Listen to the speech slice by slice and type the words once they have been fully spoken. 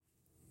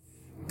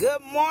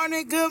Good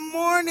morning, good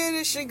morning.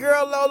 It's your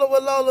girl Lola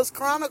with Lola's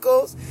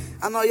Chronicles.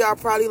 I know y'all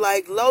probably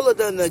like, Lola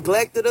done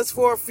neglected us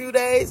for a few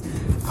days.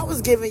 I was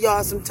giving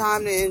y'all some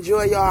time to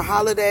enjoy y'all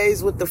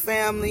holidays with the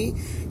family.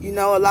 You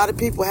know, a lot of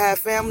people have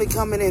family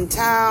coming in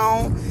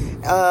town,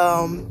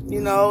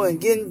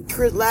 and getting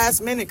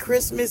last minute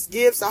Christmas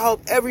gifts. I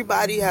hope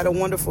everybody had a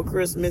wonderful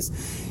Christmas.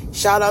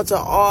 Shout out to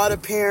all the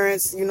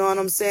parents, you know what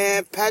I'm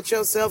saying? Pat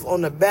yourself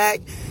on the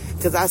back.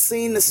 Because I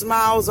seen the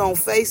smiles on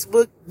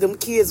Facebook. Them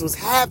kids was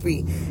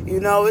happy. You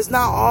know, it's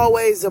not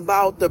always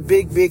about the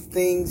big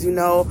things, you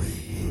know.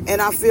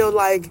 And I feel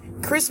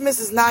like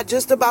Christmas is not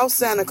just about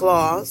Santa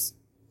Claus.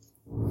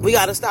 We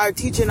got to start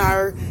teaching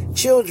our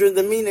children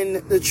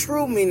the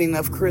true meaning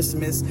of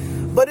Christmas.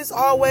 But it's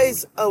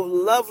always a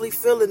lovely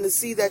feeling to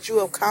see that you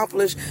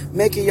accomplished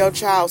making your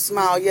child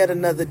smile yet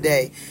another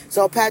day.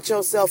 So pat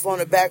yourself on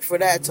the back for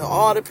that. To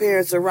all the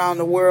parents around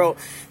the world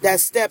that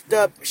stepped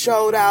up,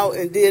 showed out,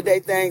 and did their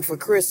thing for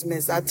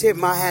Christmas, I tip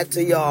my hat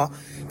to y'all.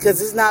 Because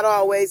it's not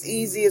always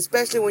easy,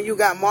 especially when you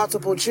got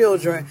multiple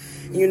children,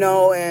 you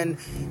know, and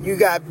you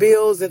got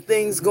bills and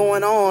things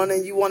going on,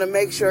 and you want to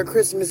make sure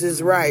Christmas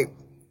is right.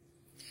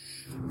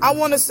 I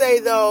want to say,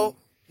 though,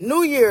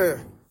 New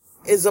Year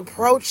is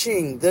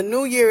approaching. The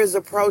New Year is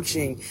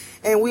approaching.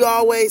 And we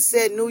always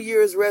said New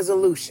Year's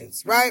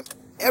resolutions, right?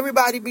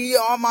 Everybody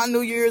my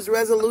New Year's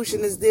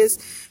resolution is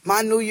this.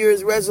 My New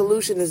Year's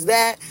resolution is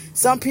that.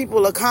 Some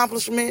people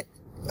accomplish it,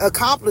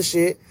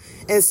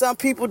 and some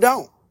people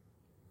don't.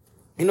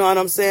 You know what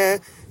I'm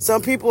saying?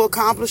 Some people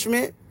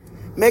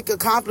make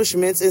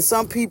accomplishments, and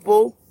some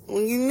people,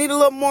 you need a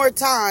little more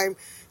time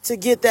to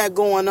get that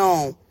going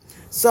on.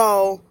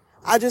 So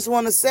I just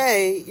want to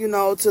say, you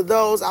know, to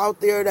those out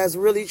there that's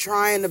really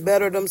trying to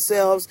better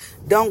themselves,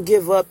 don't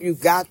give up. You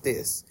got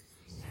this.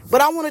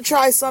 But I want to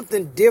try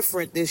something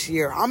different this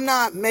year. I'm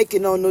not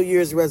making no New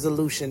Year's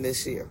resolution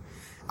this year.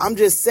 I'm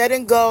just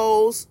setting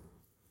goals,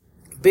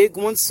 big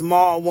ones,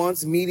 small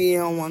ones,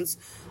 medium ones.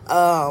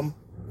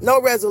 No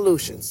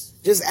resolutions,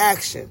 just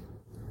action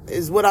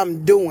is what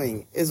I'm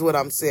doing, is what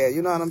I'm saying.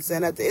 You know what I'm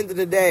saying? At the end of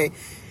the day,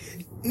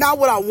 not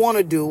what I want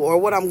to do or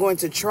what I'm going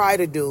to try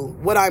to do,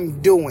 what I'm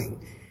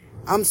doing.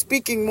 I'm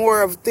speaking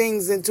more of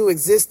things into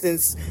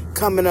existence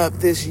coming up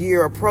this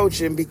year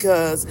approaching,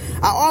 because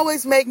I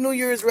always make New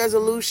Year's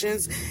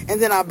resolutions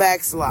and then I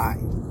backslide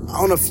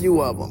on a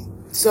few of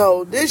them.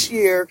 So this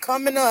year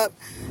coming up,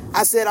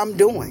 I said I'm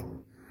doing.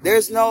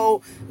 There's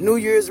no New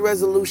Year's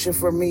resolution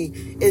for me.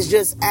 It's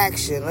just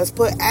action. Let's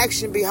put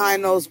action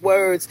behind those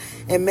words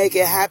and make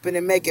it happen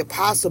and make it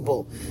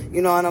possible.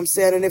 You know what I'm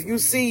saying? And if you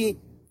see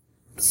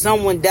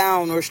someone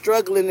down or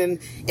struggling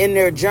in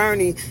their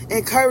journey,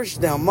 encourage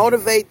them,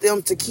 motivate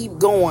them to keep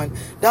going.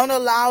 Don't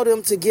allow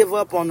them to give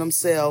up on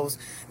themselves.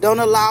 Don't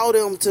allow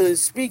them to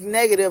speak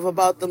negative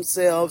about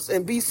themselves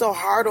and be so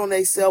hard on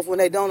themselves when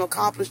they don't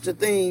accomplish the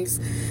things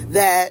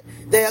that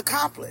they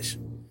accomplish.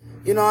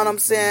 You know what I'm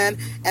saying?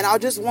 And I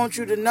just want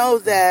you to know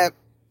that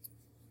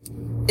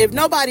if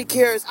nobody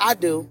cares, I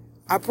do.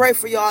 I pray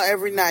for y'all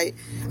every night.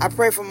 I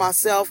pray for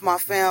myself, my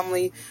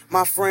family,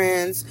 my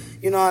friends,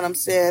 you know what I'm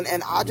saying?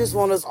 And I just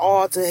want us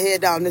all to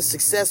head down this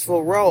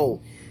successful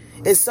road.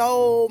 There's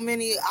so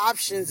many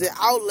options and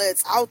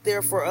outlets out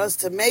there for us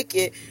to make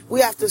it.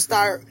 We have to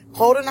start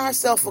holding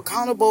ourselves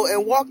accountable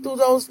and walk through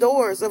those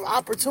doors of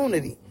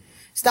opportunity.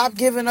 Stop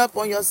giving up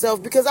on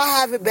yourself, because I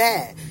have it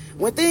bad.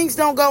 When things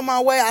don't go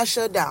my way, I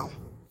shut down.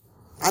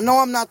 I know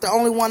I'm not the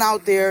only one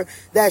out there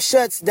that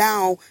shuts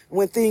down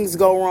when things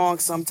go wrong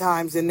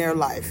sometimes in their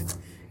life,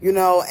 you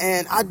know,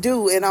 and I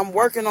do, and I'm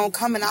working on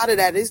coming out of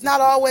that. It's not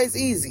always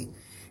easy.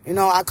 You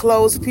know, I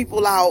close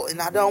people out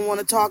and I don't want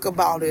to talk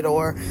about it,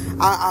 or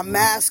I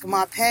mask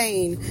my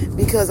pain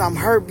because I'm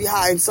hurt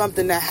behind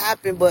something that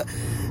happened, but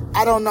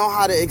I don't know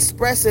how to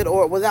express it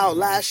or without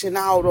lashing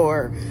out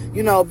or,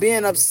 you know,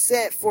 being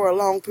upset for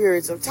long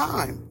periods of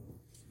time.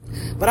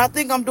 But I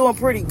think I'm doing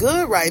pretty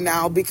good right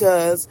now,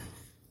 because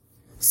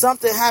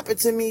something happened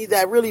to me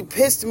that really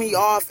pissed me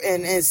off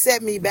and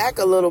set me back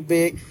a little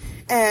bit.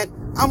 And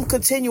I'm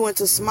continuing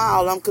to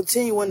smile. I'm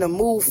continuing to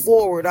move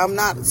forward. I'm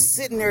not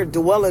sitting there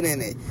dwelling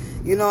in it.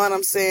 You know what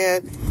I'm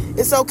saying?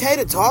 It's okay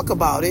to talk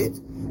about it,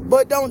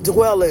 but don't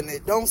dwell in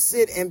it. Don't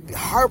sit and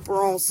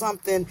harper on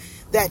something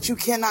that you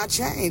cannot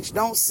change.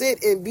 Don't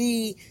sit and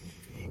be,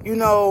 you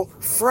know,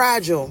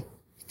 fragile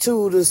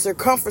to the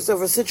circumference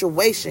of a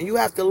situation. You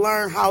have to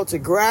learn how to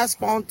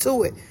grasp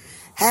onto it.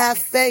 Have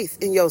faith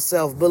in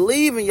yourself.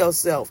 Believe in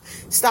yourself.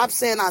 Stop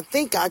saying, I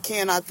think I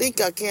can. I think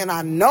I can.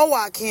 I know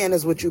I can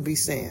is what you be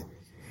saying.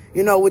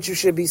 You know what you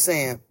should be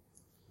saying.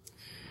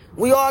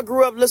 We all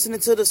grew up listening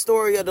to the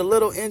story of the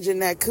little engine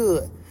that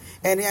could.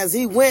 And as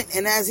he went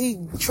and as he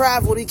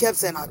traveled, he kept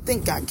saying, I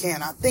think I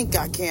can. I think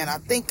I can. I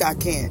think I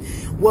can.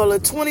 Well,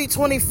 in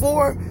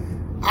 2024,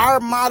 our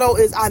motto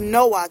is, I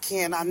know I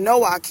can. I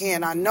know I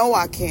can. I know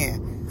I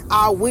can.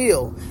 I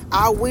will,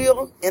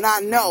 and I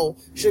know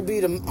should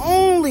be the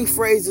only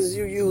phrases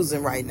you're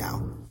using right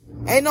now.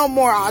 Ain't no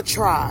more I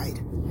tried.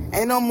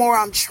 Ain't no more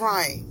I'm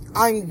trying.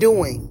 I'm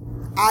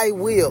doing. I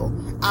will.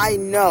 I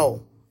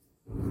know.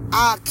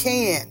 I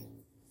can.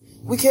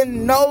 We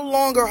can no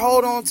longer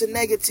hold on to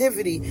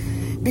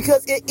negativity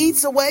because it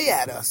eats away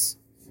at us.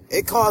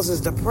 It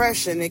causes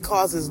depression. It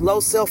causes low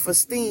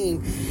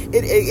self-esteem.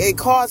 It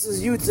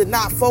causes you to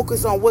not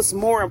focus on what's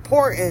more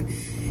important.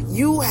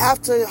 You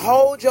have to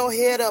hold your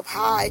head up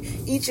high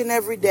each and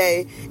every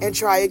day and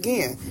try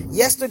again.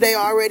 Yesterday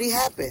already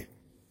happened.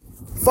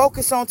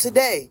 Focus on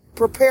today.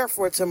 Prepare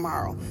for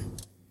tomorrow.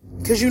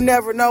 Because you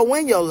never know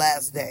when your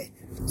last day.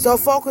 So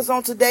focus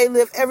on today.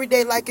 Live every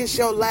day like it's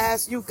your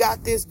last. You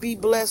got this. Be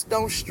blessed.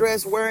 Don't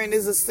stress. Worrying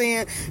is a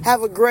sin.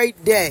 Have a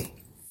great day.